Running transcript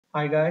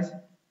Hi guys,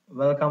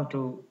 welcome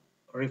to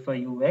Refer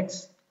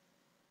UX.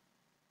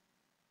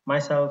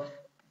 Myself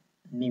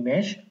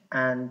Nimesh,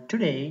 and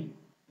today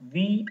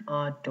we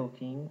are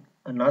talking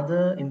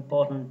another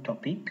important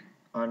topic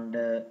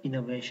under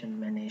innovation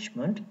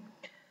management,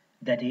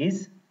 that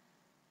is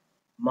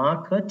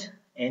market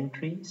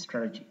entry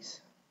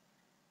strategies.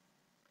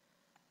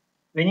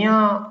 When you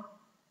are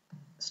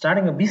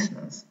starting a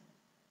business,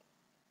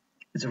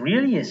 it's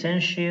really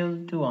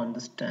essential to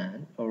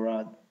understand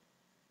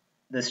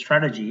the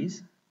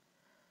strategies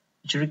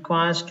which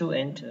requires to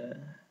enter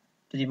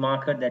to the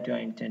market that you are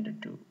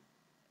intended to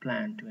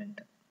plan to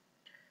enter.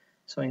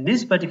 So in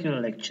this particular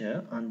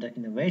lecture under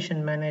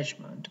innovation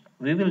management,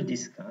 we will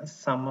discuss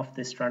some of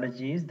the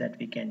strategies that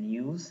we can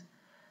use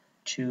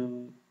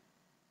to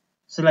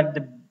select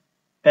the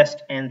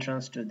best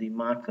entrance to the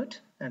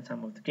market and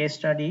some of the case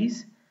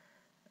studies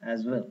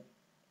as well.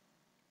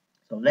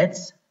 So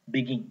let's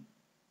begin.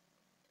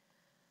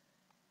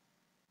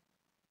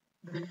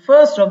 The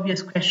first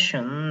obvious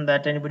question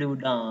that anybody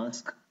would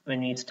ask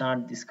when we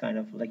start this kind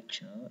of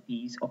lecture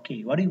is,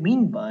 okay, what do you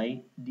mean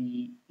by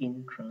the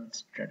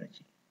entrance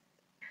strategy?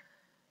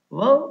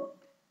 Well,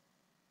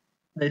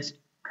 the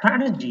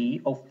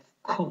strategy, of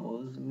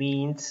course,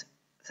 means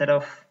set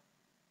of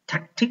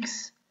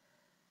tactics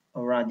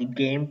or the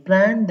game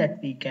plan that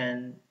we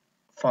can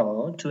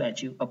follow to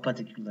achieve a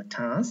particular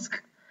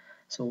task.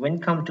 So when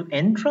it comes to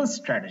entrance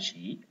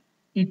strategy,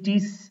 it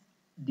is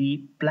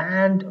the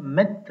planned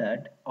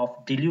method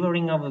of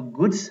delivering our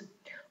goods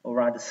or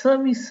rather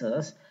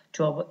services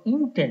to our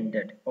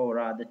intended or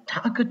rather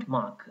target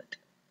market,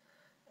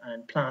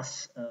 and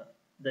plus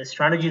the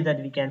strategy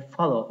that we can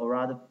follow or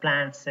rather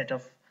planned set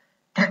of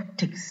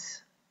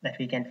tactics that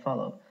we can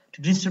follow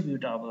to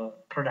distribute our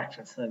products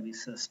and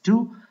services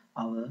to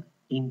our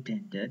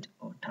intended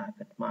or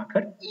target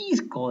market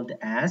is called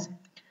as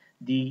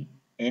the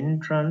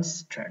entrance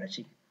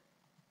strategy.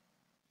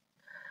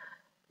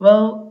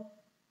 Well,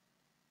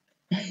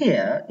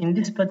 here in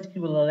this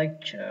particular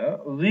lecture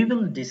we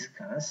will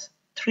discuss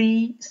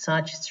three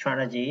such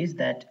strategies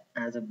that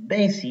as a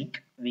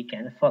basic we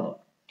can follow.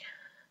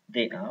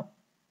 They are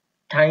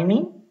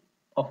timing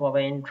of our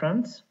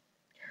entrance,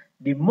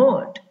 the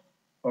mode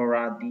or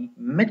are the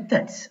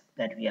methods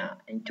that we are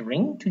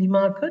entering to the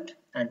market,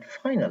 and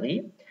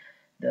finally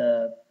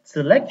the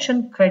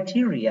selection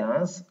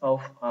criteria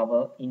of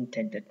our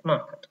intended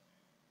market.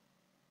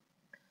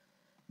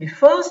 The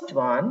first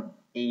one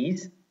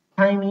is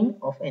timing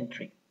of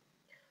entry.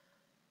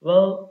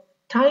 Well,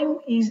 time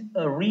is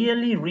a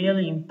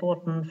really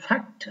important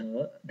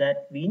factor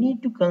that we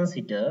need to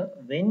consider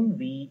when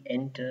we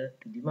enter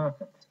to the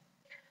market.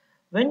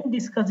 When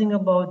discussing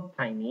about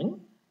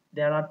timing,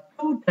 there are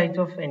two types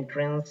of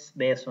entrance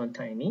based on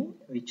timing,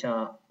 which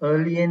are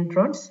early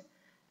entrance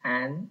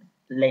and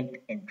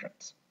late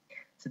entrance.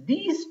 So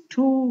these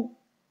two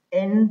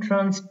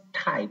entrance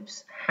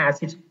types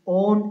has its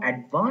own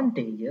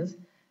advantages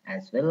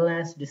as well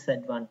as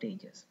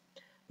disadvantages.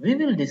 We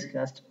will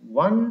discuss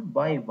one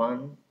by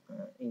one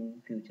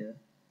in future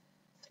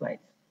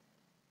slides.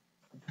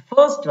 The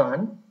first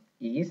one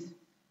is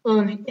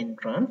early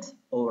entrance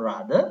or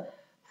rather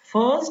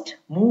first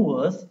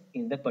movers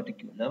in the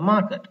particular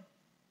market.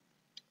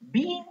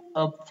 Being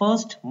a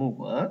first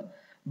mover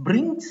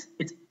brings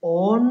its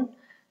own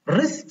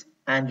risks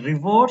and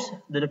rewards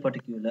to the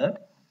particular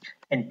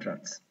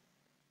entrance,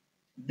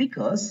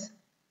 because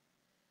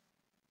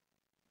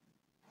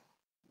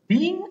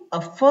being a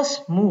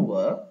first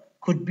mover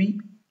could be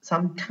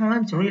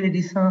sometimes really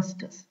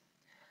disastrous,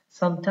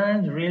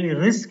 sometimes really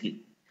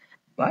risky.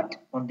 But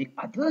on the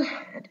other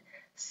hand,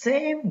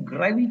 same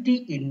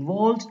gravity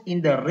involved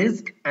in the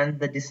risk and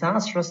the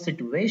disastrous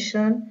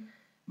situation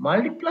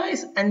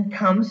multiplies and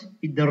comes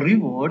with the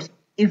rewards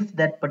if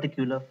that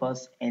particular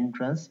first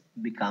entrance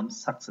becomes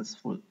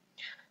successful.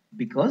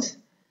 Because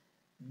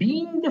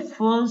being the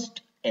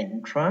first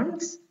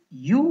entrance,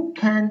 you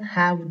can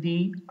have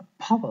the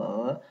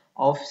power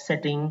of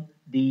setting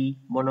the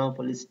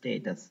monopoly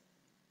status,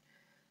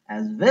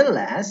 as well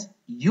as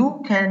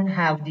you can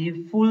have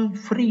the full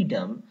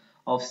freedom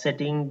of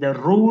setting the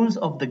rules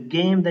of the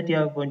game that you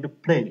are going to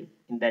play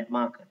in that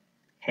market.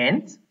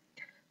 Hence,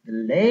 the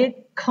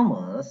late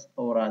comers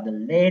or the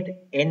late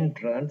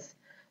entrants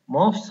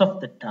most of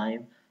the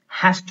time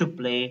has to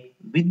play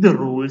with the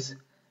rules,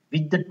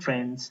 with the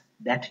trends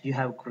that you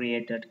have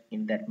created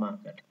in that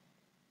market.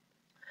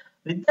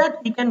 With that,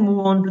 we can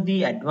move on to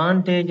the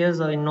advantages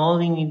of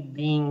involving in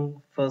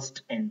being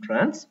first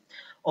entrants.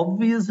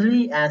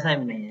 Obviously, as I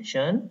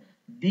mentioned,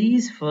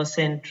 these first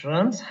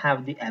entrants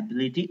have the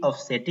ability of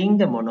setting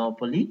the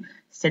monopoly,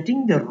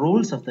 setting the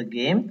rules of the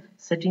game,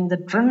 setting the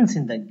trends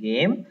in the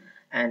game,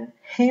 and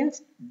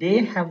hence they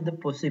have the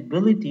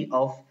possibility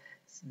of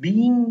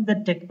being the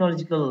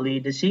technological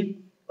leadership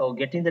or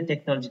getting the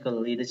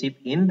technological leadership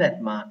in that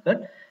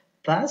market,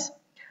 plus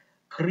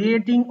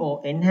creating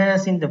or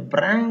enhancing the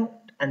brand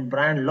and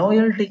brand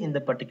loyalty in the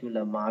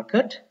particular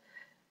market,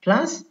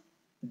 plus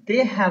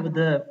they have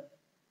the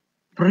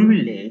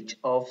privilege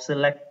of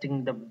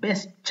selecting the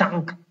best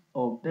chunk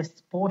or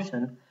best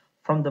portion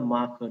from the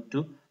market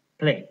to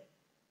play.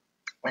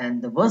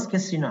 And the worst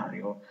case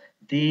scenario,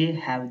 they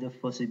have the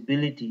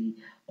possibility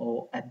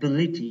or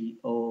ability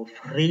or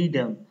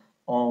freedom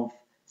of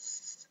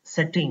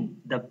setting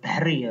the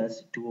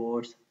barriers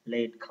towards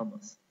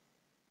latecomers.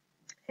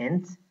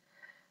 Hence,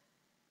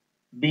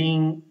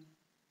 being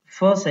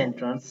first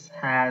entrance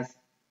has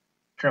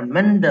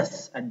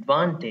tremendous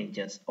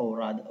advantages, or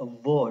rather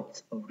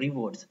awards or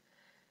rewards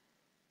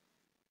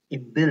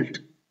inbuilt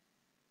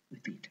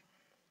with it.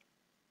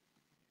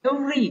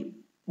 Every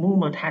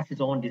movement has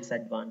its own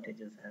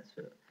disadvantages as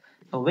well.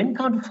 So when it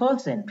comes to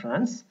first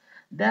entrance,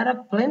 there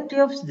are plenty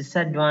of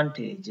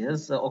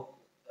disadvantages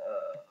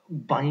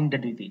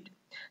binded with it.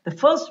 The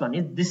first one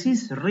is this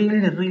is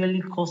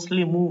really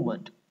costly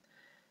movement.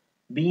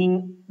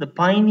 Being the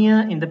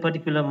pioneer in the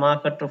particular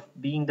market of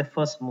being the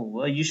first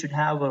mover, you should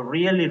have a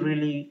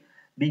really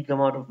big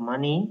amount of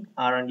money,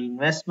 R&D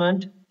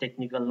investment,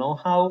 technical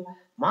know-how,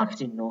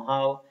 marketing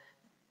know-how,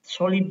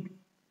 solid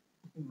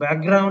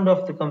background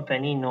of the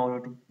company in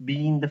order to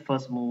be in the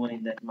first mover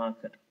in that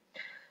market.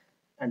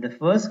 And the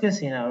first case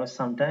scenario,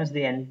 sometimes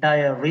the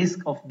entire risk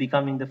of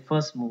becoming the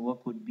first mover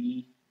could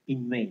be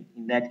in vain.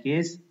 In that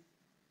case,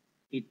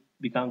 it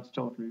becomes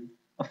totally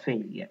a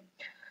failure.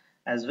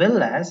 As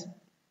well as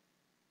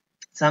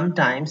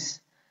sometimes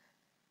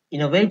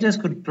innovators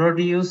could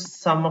produce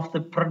some of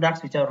the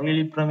products which are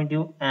really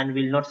primitive and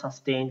will not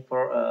sustain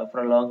for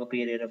a longer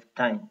period of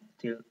time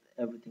till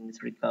everything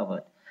is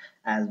recovered.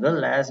 As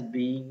well as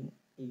being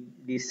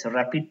this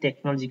rapid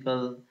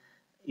technological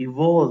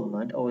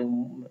evolvement or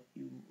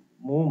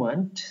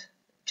movement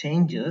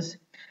changes,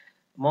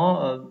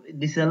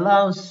 this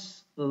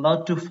allows a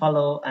lot to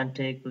follow and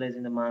take place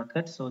in the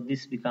market. So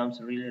this becomes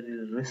really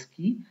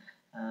risky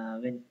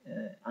when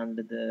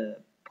under the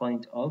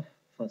point of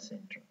first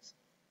entrance.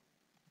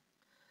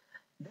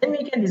 Then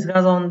we can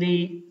discuss on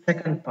the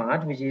second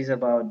part, which is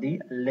about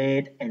the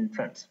late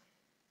entrants.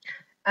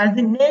 As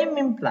the name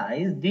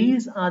implies,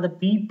 these are the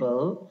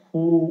people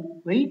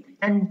who wait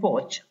and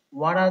watch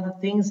what are the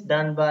things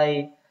done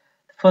by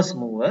first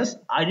movers,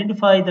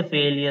 identify the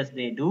failures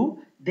they do,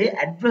 they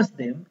address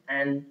them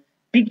and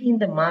pick in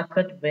the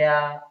market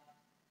where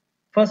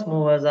first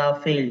movers are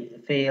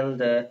failed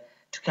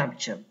to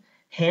capture.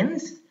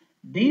 Hence,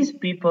 these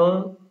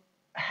people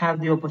have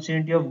the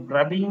opportunity of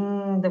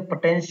grabbing the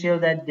potential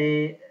that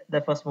the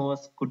first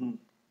movers couldn't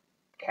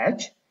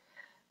catch,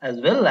 as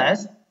well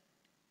as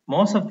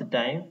most of the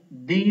time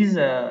these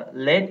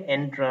late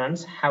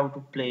entrants have to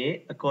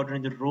play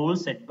according to the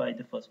rules set by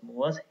the first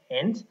movers.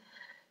 Hence,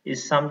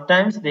 is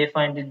sometimes they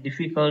find it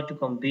difficult to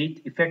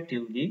compete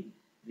effectively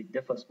with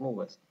the first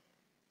movers.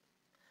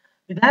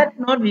 With that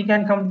note, we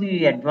can come to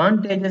the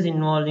advantages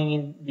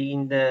involving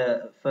in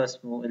the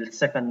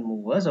second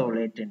movers or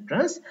late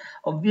entrants.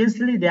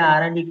 Obviously, the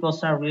R&D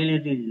costs are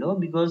really low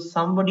because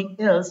somebody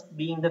else,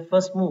 being the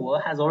first mover,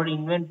 has already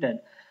invented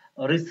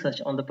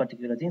research on the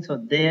particular thing. So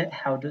they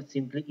have to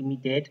simply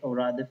imitate or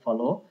rather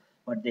follow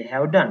what they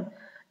have done.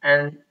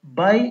 And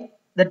by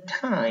the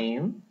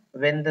time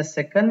when the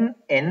second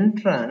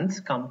entrants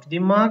come to the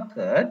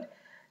market,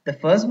 the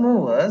first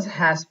movers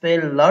has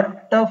paid a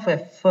lot of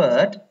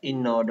effort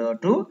in order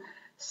to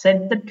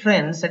set the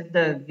trend,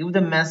 give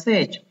the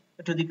message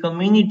to the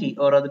community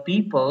or other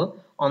people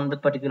on the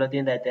particular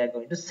thing that they are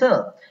going to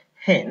sell.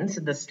 Hence,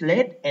 the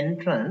late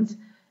entrants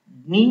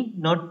need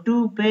not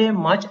to pay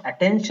much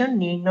attention,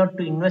 need not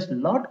to invest a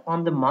lot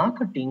on the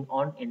marketing,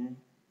 on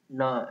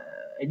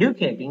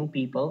educating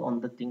people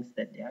on the things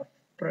that they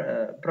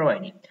are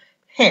providing.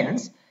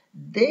 Hence,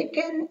 they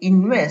can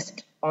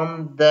invest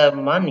on the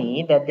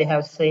money that they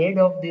have saved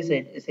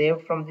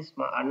from this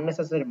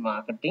unnecessary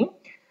marketing,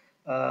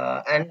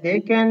 and they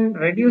can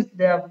reduce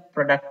their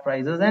product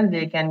prices and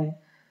they can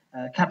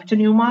capture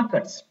new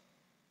markets.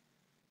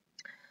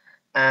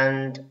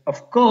 And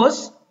of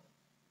course,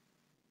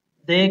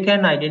 they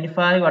can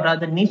identify what are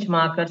the niche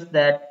markets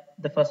that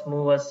the first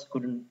movers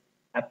couldn't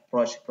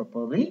approach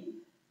properly,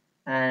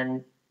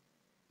 and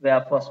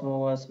where first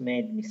movers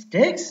made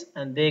mistakes,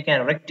 and they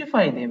can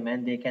rectify them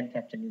and they can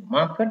capture new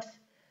markets,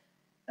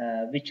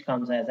 which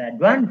comes as an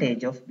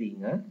advantage of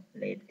being a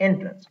late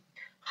entrant.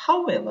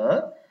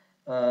 However,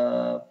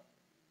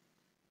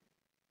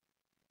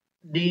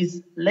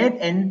 these late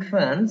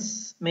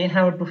entrants may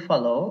have to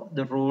follow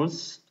the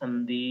rules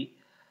and the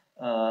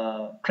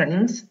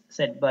trends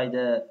set by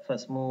the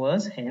first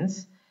movers.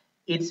 Hence,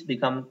 it's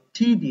become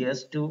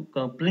tedious to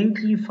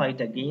completely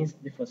fight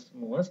against the first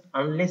movers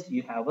unless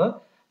you have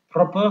a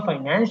proper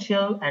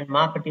financial and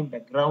marketing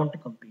background to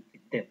compete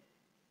with them.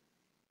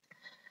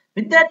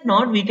 With that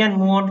note, we can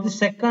move on to the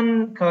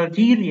second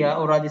criteria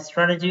or the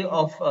strategy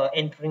of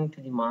entering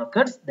to the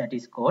markets, that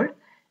is called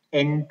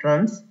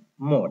entrance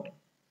mode.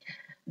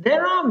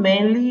 There are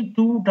mainly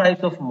two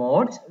types of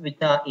modes,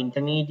 which are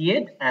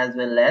intermediate as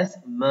well as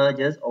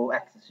mergers or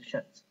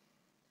acquisitions.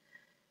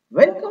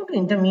 When it comes to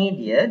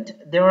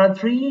intermediate, there are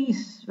three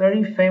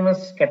very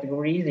famous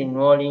categories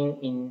involving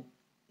in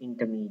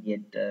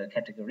intermediate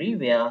category,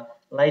 where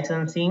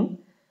licensing,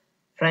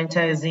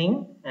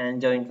 franchising,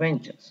 and joint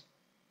ventures.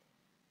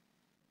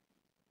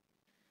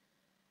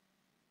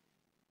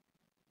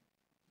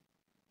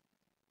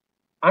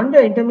 Under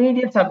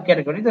intermediate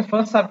subcategory, the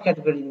first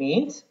subcategory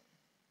means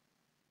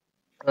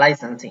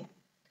licensing.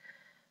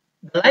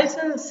 The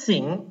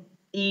licensing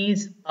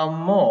is a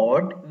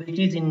mode which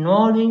is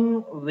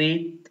involving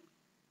with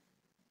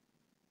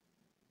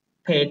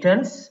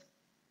patents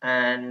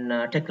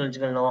and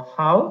technological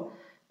know-how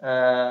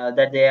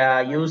that they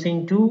are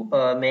using to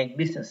make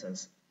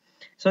businesses.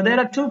 So there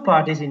are two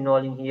parties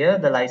involved in here: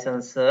 the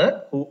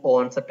licensor who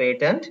owns a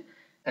patent,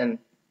 and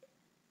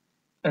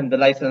the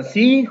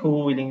licensee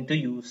who willing to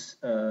use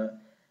the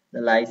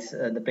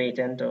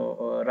patent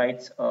or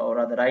rights, or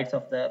other rights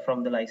of the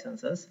from the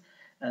licenses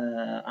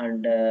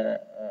under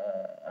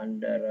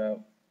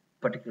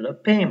particular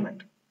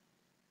payment.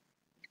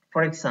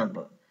 For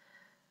example,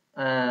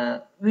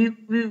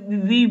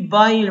 we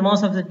buy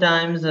most of the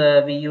times,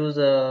 we use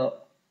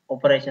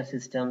operation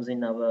systems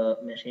in our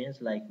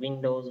machines like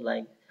Windows,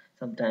 like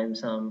sometimes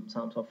some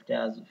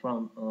softwares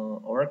from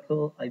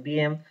Oracle,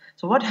 IBM.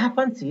 So what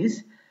happens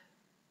is,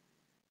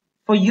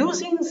 for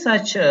using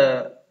such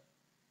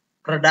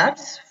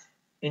products,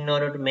 in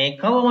order to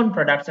make our own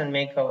products and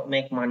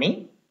make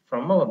money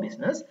from our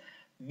business,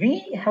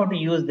 we have to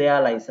use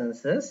their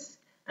licenses,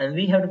 and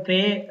we have to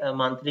pay a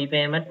monthly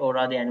payment or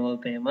rather annual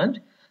payment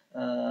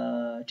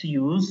to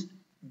use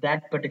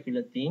that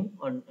particular thing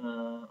on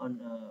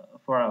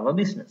for our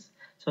business.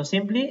 So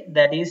simply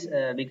that is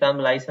become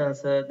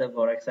licensor,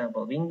 for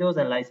example Windows,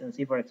 and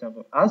licensee, for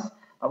example us,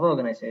 our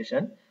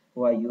organization,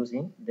 who are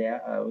using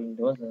their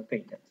Windows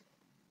patents.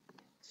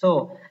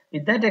 So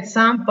with that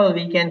example,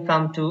 we can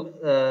come to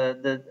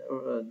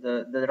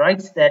the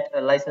rights that a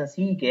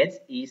licensee gets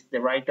is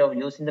the right of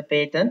using the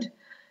patent,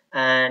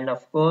 and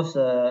of course,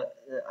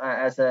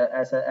 as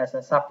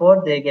a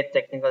support, they get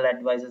technical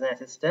advisors and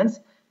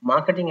assistance,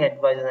 marketing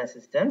advisors and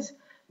assistance.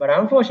 But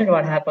unfortunately,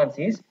 what happens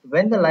is,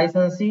 when the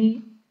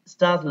licensee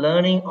starts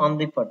learning on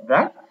the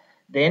product,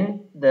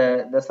 then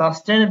the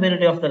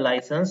sustainability of the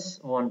license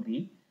won't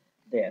be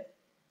there.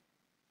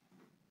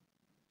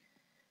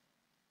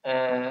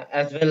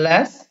 As well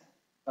as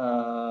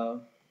uh,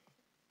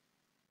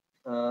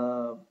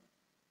 uh,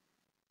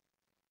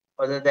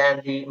 other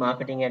than the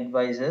marketing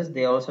advisors,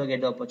 they also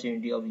get the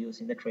opportunity of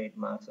using the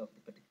trademarks of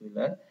the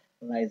particular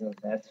license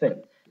as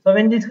well. So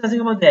when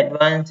discussing about the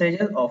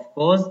advantages, of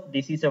course,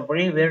 this is a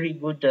very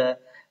good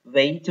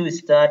way to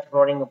start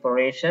foreign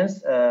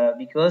operations,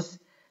 because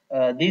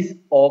this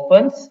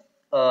opens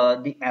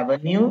the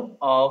avenue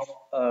of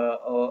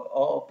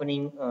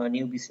opening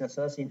new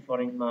businesses in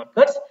foreign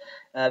markets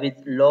with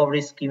low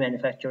risky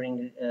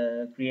manufacturing,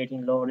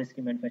 creating low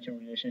risky manufacturing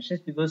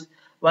relationships. Because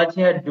what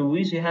you have to do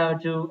is, you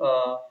have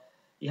to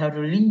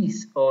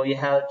lease, or you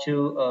have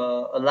to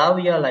allow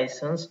your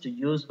license to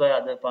use by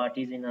other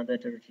parties in other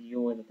territory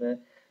or other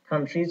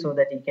countries, so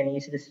that you can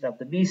easily set up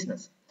the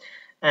business.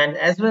 And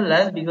as well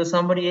as, because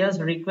somebody else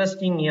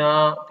requesting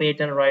your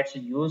patent rights to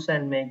use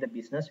and make the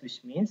business,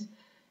 which means,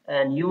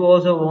 and you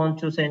also want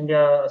to sell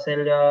your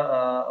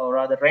or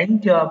rather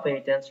rent your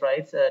patents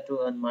rights to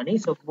earn money.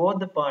 So both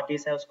the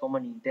parties have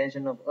common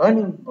intention of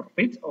earning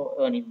profits or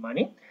earning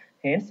money,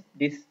 hence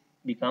this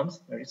becomes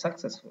very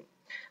successful.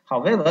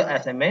 However,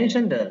 as I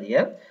mentioned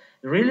earlier,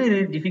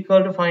 really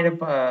difficult to find a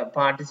good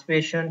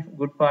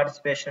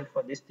participation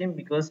for this thing,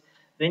 because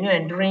when you're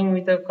entering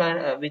with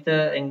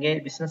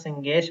a business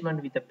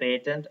engagement with a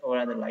patent or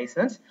other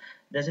license,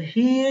 there's a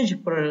huge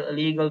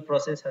legal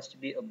process has to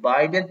be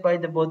abided by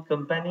the both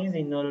companies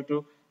in order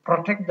to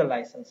protect the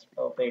license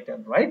or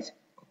patent rights,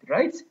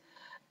 copyrights.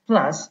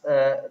 Plus,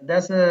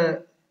 there's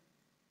a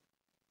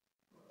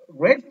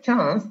great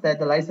chance that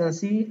the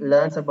licensee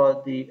learns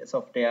about the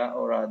software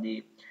or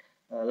the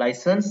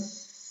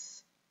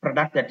license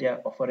product that they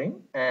are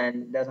offering,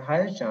 and there's a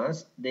higher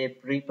chance they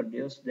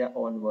reproduce their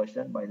own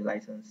version by the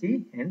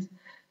licensee. Hence,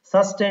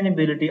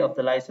 sustainability of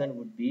the license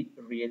would be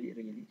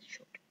really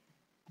short.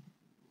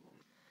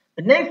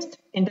 The next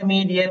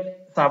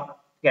intermediate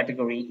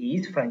subcategory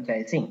is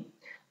franchising.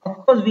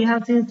 Of course, we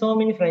have seen so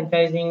many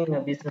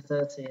franchising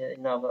businesses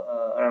in our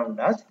around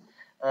us,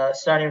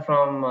 starting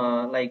from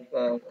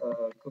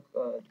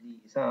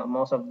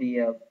most of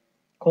the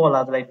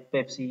colas like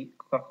Pepsi,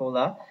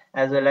 Coca-Cola,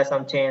 as well as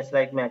some chains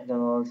like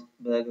McDonald's,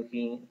 Burger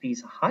King,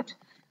 Pizza Hut.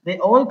 They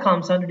all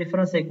comes under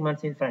different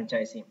segments in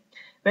franchising.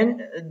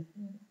 When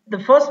the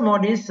first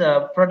mode is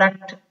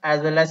product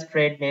as well as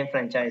trade name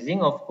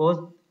franchising. Of course,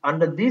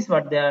 under this,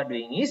 what they are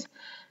doing is,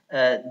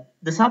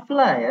 the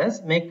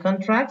suppliers make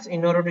contracts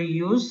in order to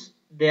use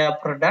their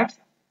products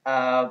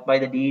by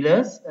the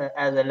dealers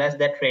as well as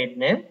their trade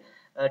name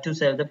to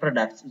sell the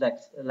products.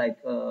 That's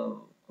like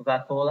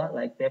Coca-Cola,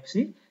 like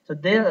Pepsi. So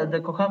they,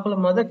 the Coca-Cola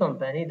mother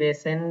company, they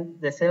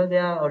sell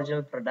their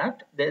original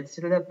product, they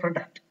sell their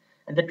product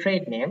and the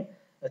trade name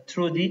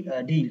through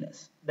the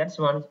dealers. That's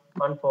one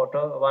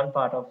photo, one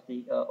part of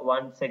the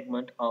one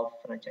segment of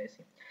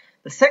franchising.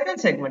 The second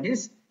segment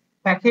is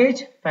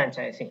package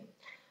franchising,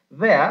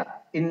 where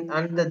in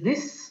under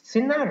this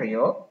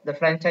scenario, the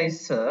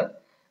franchisor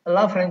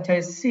allow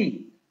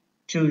franchisee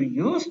to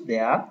use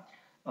their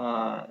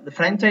the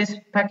franchise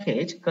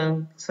package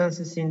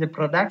consists in the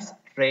products,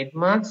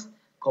 trademarks,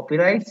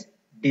 copyrights,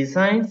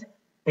 designs,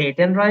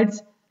 patent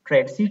rights,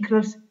 trade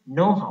secrets,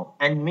 know-how,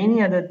 and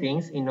many other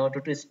things in order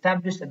to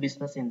establish a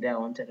business in their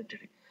own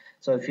territory.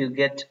 So if you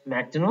get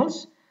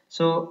McDonald's,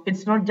 so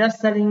it's not just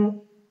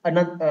selling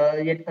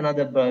another yet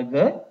another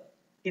burger.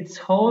 Its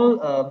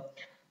whole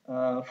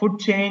food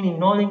chain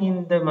involving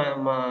in the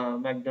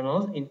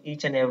McDonald's in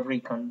each and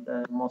every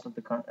most of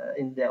the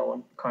in their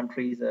own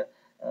countries.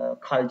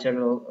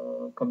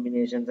 Cultural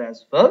combinations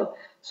as well.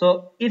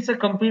 So it's a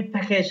complete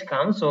package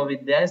comes. So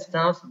with their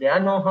staffs, their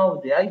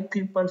know-how, their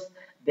equipments,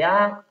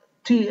 their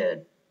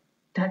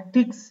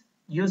tactics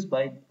used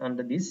by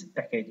under this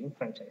packaging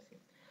franchising.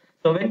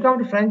 So when it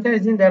comes to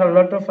franchising, there are a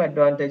lot of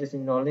advantages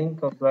involving,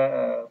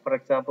 for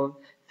example,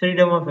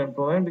 freedom of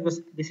employment,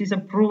 because this is a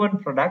proven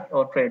product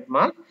or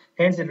trademark.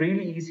 Hence, it's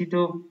really easy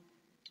to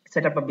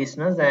set up a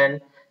business and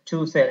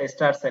to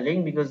start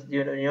selling, because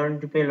you don't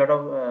need to pay a lot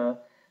of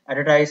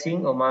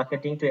advertising or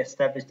marketing to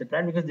establish the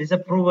brand, because this is a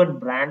proven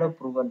brand or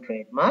proven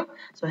trademark.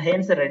 So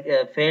hence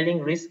the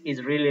failing risk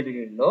is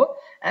really low,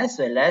 as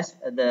well as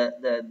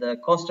the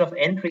cost of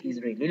entry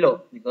is really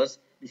low, because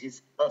this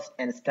is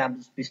an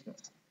established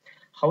business.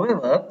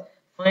 However,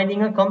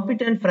 finding a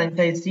competent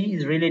franchisee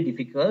is really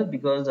difficult,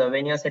 because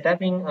when you're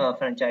setting a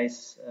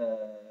franchise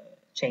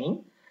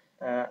chain,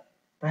 uh,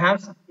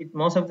 perhaps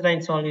most of the time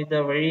it's only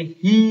the very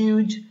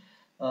huge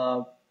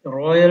uh,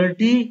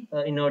 royalty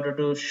in order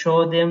to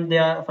show them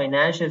their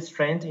financial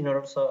strength in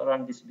order to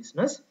run this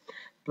business.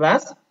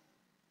 Plus,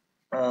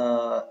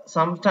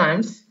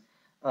 sometimes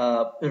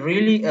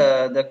really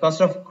the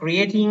cost of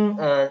creating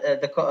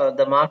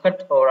the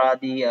market or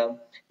the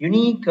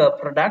unique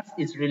products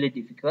is really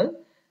difficult,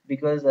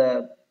 because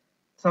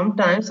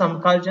sometimes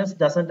some cultures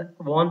doesn't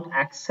want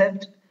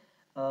accept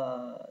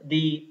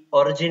the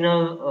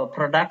original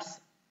products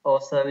or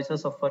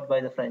services offered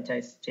by the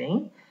franchise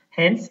chain.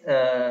 Hence,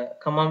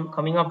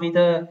 coming up with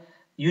a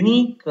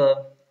unique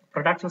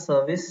product or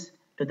service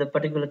to the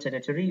particular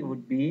territory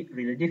would be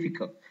really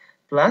difficult.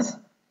 Plus,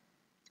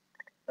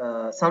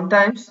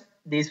 sometimes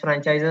these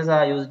franchises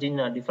are used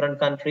in different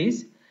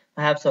countries,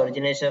 perhaps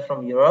origination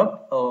from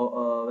Europe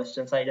or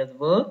western side of the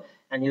world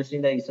and used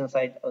in the eastern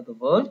side of the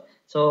world.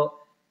 So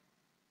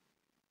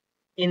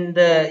in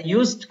the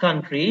used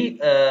country,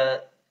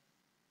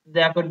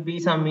 there could be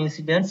some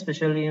incidents,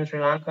 especially in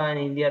Sri Lanka and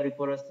India,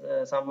 reported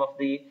some of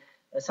the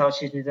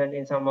Southeast Asian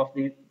in some of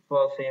the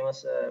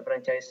famous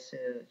franchise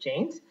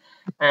chains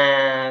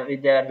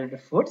with their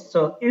related foods.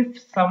 So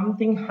if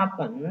something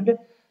happened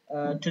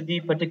to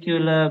the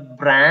particular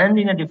brand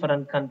in a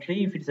different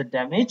country, if it's a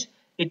damage,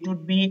 it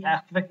would be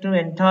affect the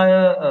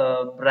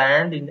entire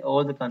brand in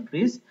all the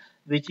countries,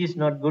 which is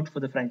not good for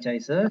the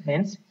franchisor.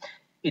 Hence,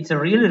 it's a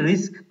real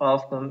risk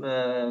of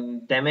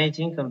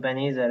damaging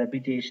companies'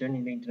 reputation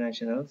in the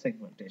international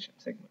segment.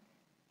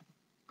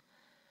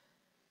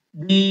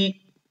 The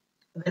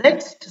the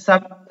next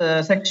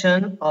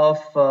section of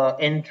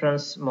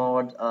entrance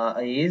mode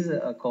is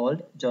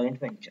called joint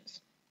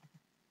ventures.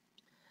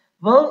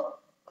 Well,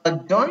 a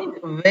joint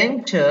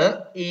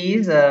venture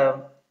is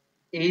a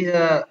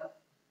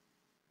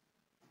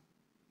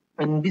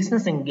in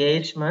business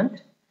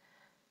engagement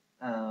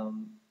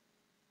um,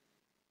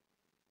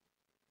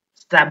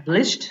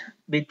 established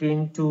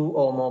between two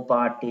or more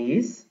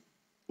parties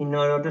in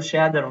order to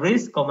share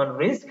the common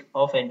risk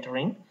of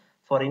entering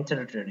foreign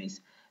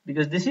territories,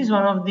 because this is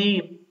one of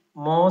the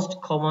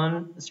most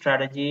common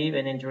strategy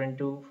when entering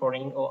into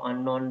foreign or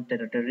unknown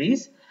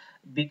territories,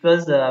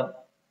 because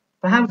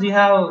perhaps you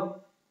have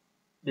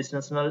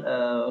business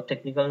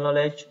technical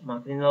knowledge,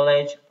 marketing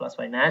knowledge, plus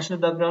financial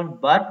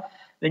background. But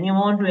when you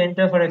want to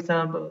enter, for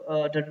example,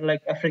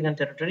 like African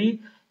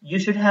territory, you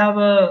should have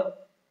a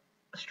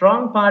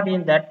strong part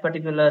in that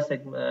particular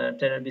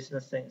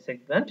business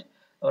segment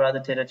or other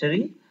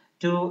territory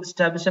to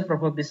establish a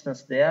proper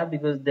business there,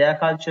 because their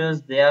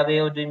cultures, their way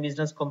of doing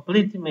business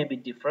completely may be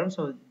different.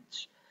 So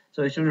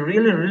it should be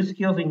really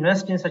risky of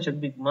investing such a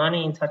big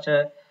money in such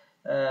a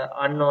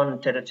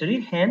unknown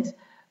territory. Hence,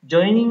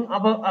 joining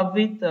up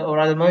with or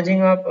rather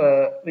merging up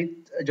with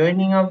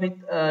joining up with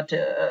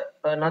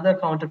another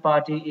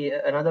counterparty,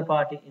 another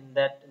party in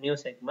that new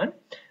segment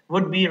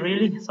would be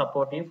really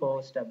supportive for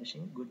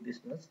establishing good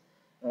business,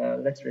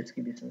 less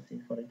risky business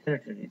in foreign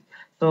territories.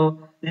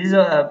 So this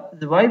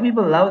is why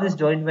people love these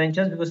joint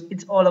ventures, because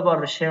it's all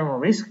about sharing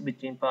risk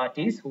between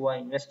parties who are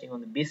investing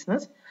on the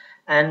business,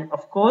 and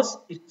of course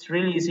it's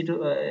really easy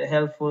to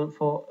helpful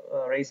for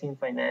raising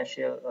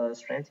financial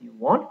strength you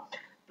want.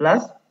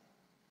 Plus,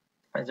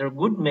 as a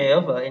good way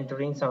of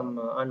entering some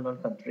unknown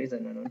countries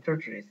and unknown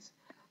territories.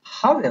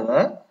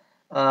 However,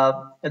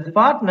 the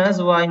partners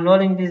who are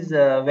involved in this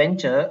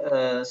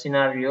venture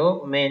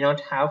scenario may not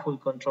have full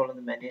control of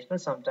the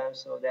management. Sometimes,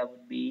 so there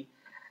would be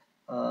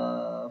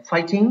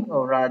fighting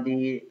or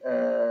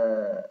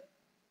rather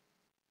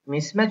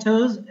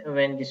mismatches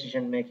when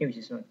decision making, which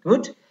is not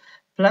good.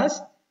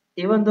 Plus,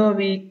 even though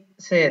we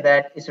say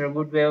that it's a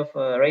good way of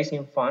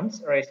raising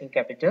funds, raising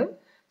capital,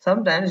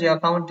 sometimes your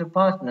counter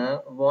partner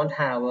won't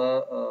have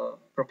a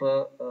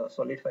proper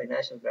solid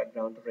financial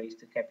background to raise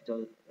the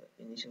capital,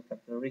 initial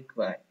capital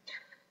required.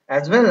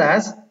 As well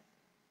as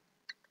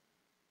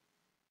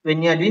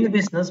when you are doing the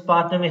business,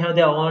 partner may have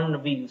their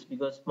own views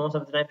because most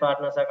of the time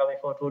partners are coming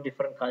from two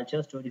different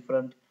cultures, two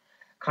different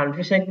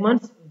country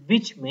segments,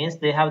 which means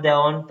they have their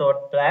own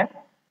thought plan,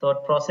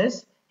 thought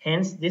process.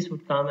 Hence, this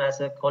would come as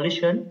a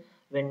collision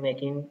when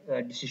making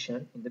a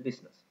decision in the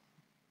business.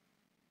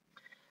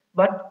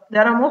 But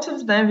there are most of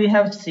the time we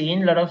have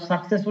seen a lot of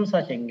successful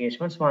such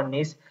engagements. One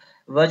is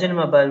Virgin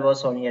Mobile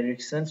was Sony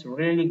Ericsson's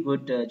really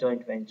good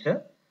joint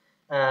venture.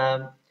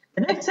 The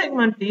next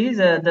segment is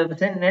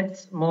the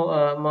next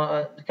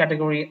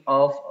category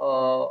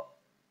of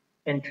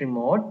entry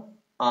mode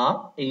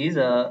is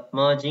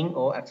merging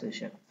or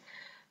acquisition.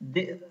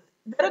 There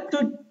are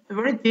two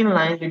very thin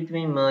lines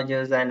between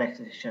mergers and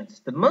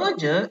acquisitions. The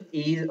merger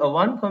is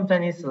one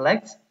company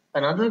selects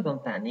another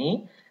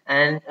company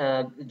and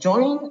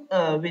join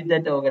with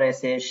that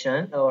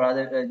organization or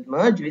other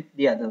merge with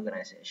the other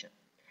organization.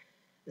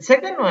 The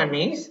second one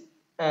is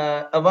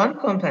one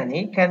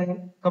company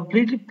can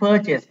completely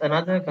purchase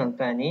another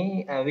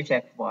company which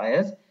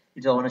acquires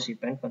its ownership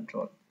and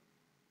control.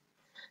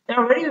 There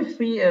are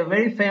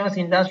very famous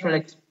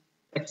industrial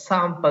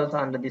examples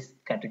under this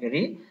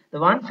category. The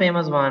one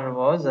famous one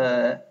was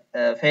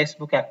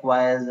Facebook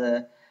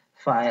acquires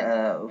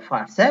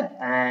WhatsApp,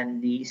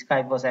 and the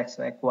Skype was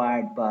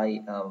acquired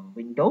by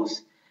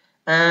Windows.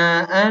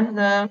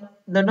 The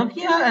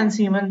Nokia and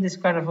Siemens, this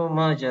kind of a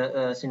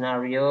merger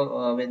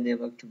scenario when they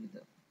work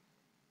together.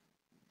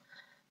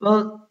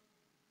 Well,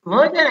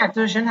 merger and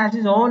acquisition has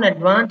its own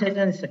advantages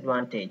and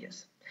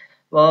disadvantages.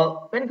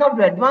 Well, when it comes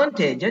to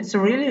advantage, it's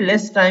really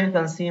less time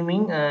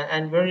consuming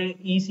and very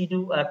easy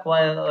to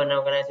acquire an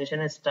organization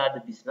and start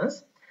the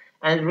business.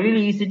 And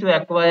really easy to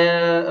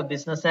acquire a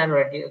business and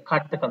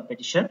cut the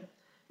competition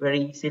very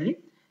easily.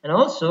 And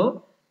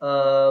also,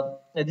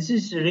 this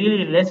is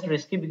really less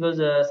risky because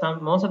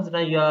most of the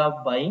time you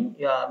are buying,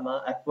 you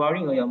are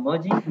acquiring, or you are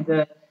merging with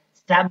the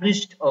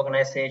established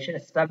organization,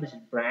 established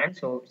brand.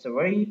 So it's a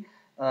very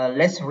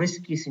less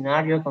risky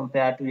scenario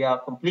compared to your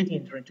completely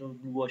enter into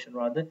blue ocean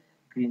rather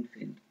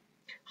greenfield.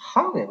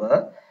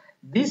 However,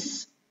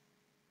 this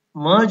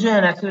merger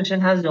and acquisition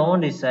has its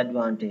own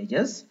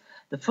disadvantages.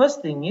 The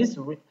first thing is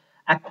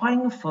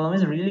acquiring a firm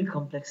is a really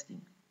complex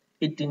thing.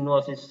 It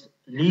involves its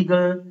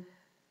legal,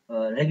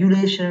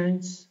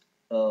 regulations,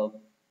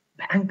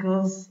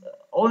 bankers,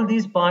 all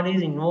these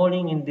parties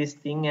involving in this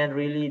thing, and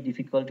really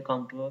difficult to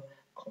come to a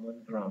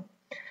common ground.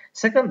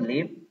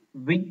 Secondly,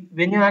 when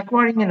you're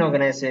acquiring an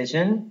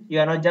organization, you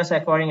are not just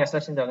acquiring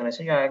assets in the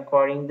organization, you are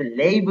acquiring the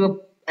labor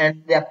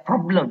and their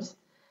problems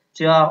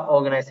to your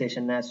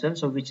organization as well.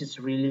 So, which is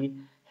really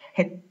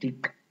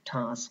hectic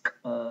task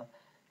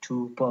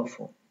to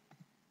perform.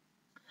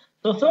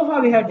 So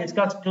far we have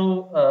discussed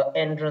two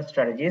entrance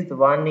strategies. The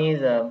one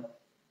is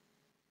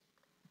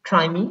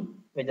try me,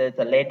 whether it's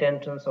a late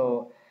entrance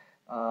or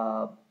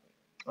uh,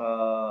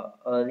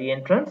 early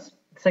entrance.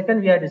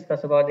 Second, we have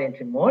discussed about the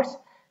entry modes,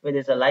 whether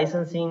it's a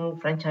licensing,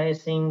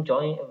 franchising,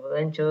 joint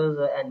ventures,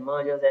 and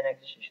mergers and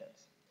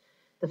acquisitions.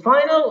 The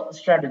final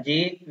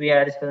strategy we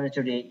are discussing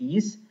today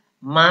is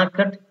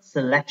market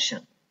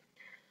selection.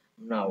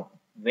 Now,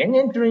 when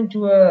entering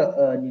into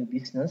a new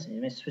business,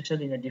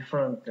 especially in a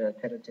different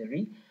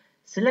territory,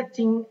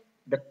 selecting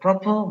the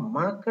proper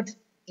market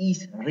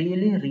is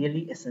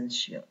really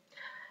essential.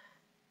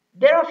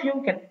 There are a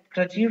few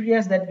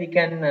criteria that we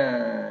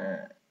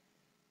can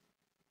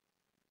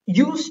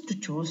use to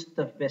choose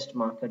the best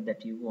market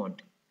that you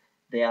want.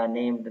 They are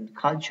named in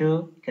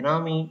culture,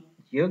 economy,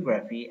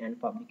 geography, and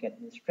public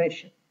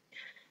administration.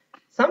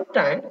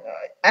 Sometimes,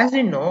 as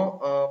you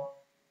know,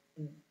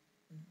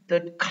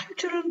 the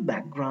cultural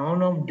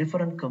background of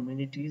different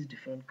communities,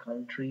 different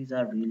countries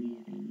are really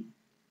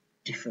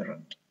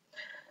different.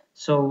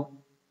 So,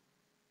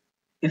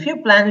 if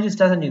you're planning to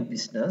start a new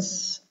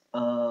business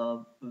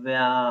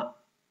where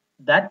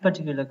that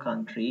particular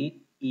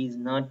country is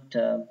not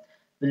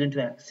willing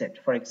to accept,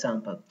 for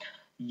example,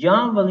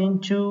 you're willing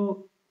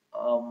to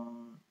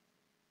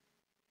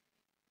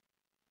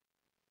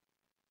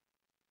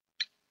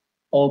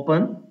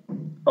open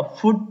a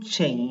food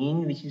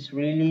chain which is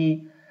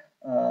really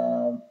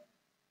uh,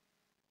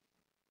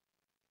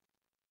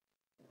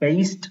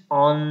 based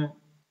on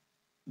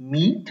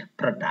meat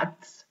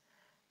products,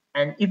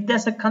 and if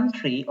there's a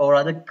country or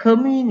other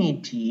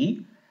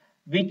community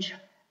which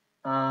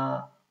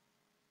uh,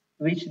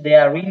 they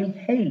are really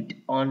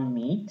hate on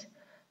meat,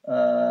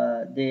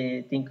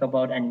 they think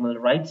about animal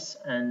rights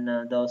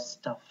and those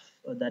stuff,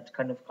 that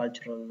kind of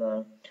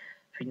cultural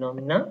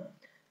phenomena.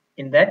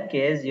 In that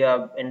case,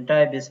 your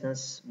entire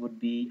business would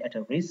be at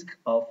a risk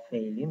of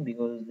failing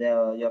because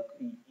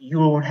you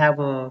don't have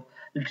a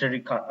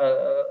literally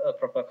a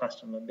proper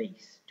customer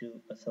base to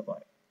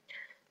survive.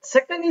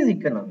 Second is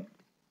economy.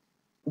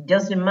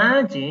 Just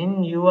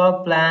imagine you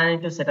are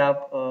planning to set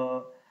up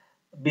a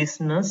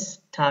business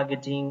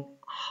targeting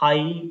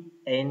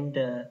high-end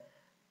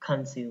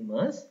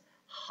consumers.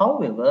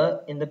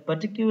 However, in the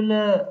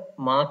particular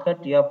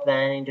market you are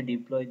planning to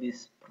deploy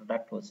this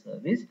product or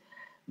service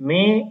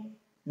may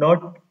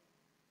not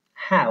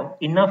have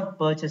enough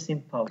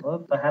purchasing power,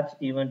 perhaps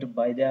even to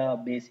buy their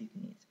basic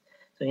needs.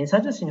 So in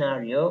such a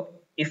scenario,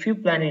 if you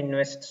plan to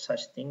invest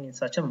such thing in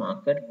such a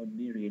market, would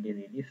be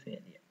really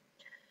failure.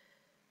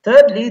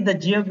 Thirdly, the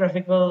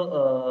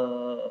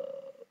geographical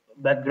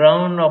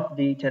background of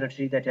the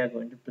territory that you are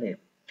going to play.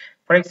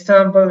 For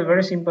example, a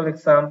very simple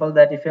example,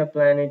 that if you are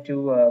planning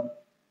to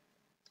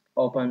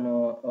open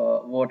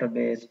a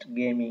water-based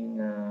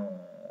gaming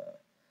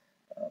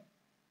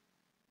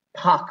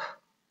park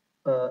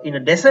in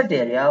a desert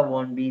area,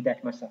 won't be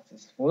that much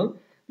successful,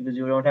 because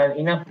you don't have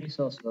enough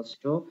resources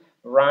to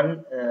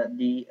run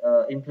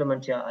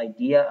implement your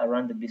idea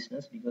around the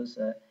business, because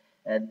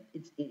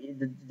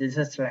there's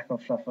just lack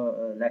of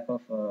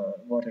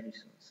water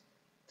resource,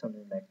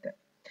 something like that.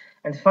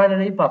 And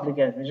finally, public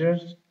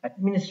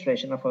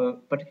administration of a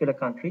particular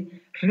country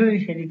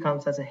really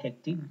comes as a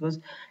hectic, because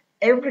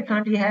every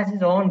country has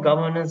its own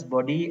governance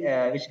body,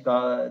 which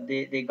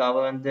they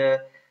govern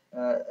the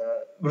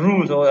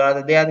rules, or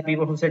rather, they are the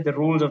people who set the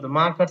rules of the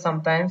market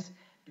sometimes,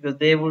 because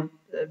they would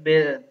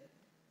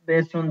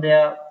based on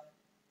their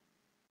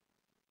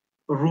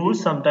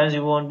rules, sometimes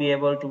you won't be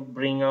able to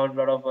bring out a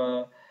lot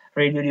of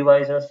radio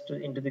devices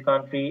into the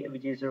country,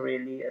 which is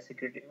really a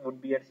security,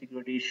 would be a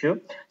security issue.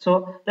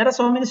 So there are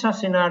so many such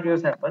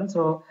scenarios happen.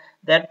 So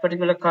that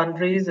particular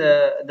countries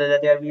that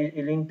they are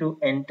willing to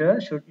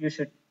enter, you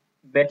should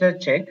better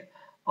check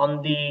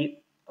on the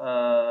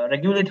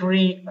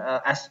regulatory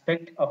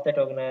aspect of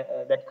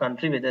that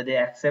country, whether they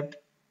accept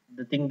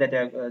the thing that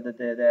are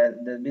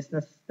the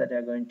business that they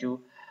are going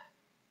to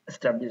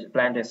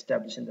plan to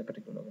establish in the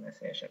particular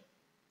organization.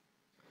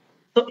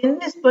 So in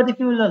this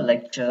particular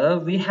lecture,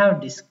 we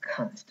have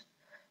discussed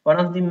one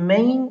of the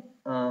main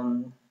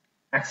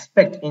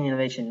aspect in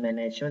innovation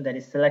management, that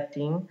is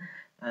selecting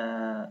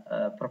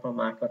proper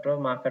market or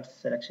market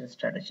selection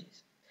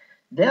strategies.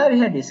 There we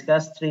have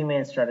discussed three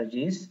main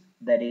strategies,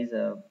 that is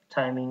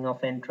timing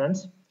of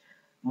entrance,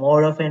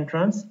 mode of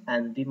entrance,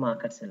 and the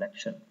market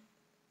selection.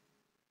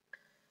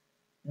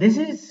 This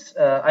is,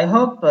 I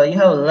hope you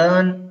have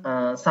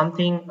learned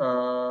something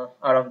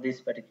out of this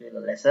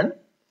particular lesson.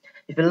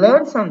 If you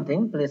learned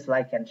something, please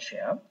like and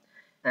share.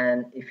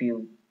 And if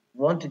you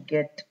want to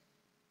get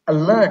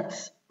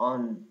alerts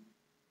on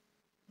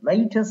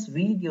latest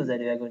videos that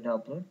we are going to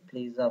upload,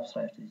 please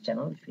subscribe to the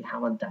channel if you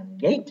haven't done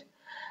yet.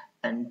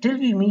 Until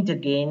we meet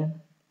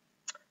again,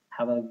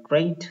 have a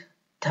great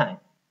time.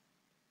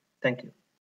 Thank you.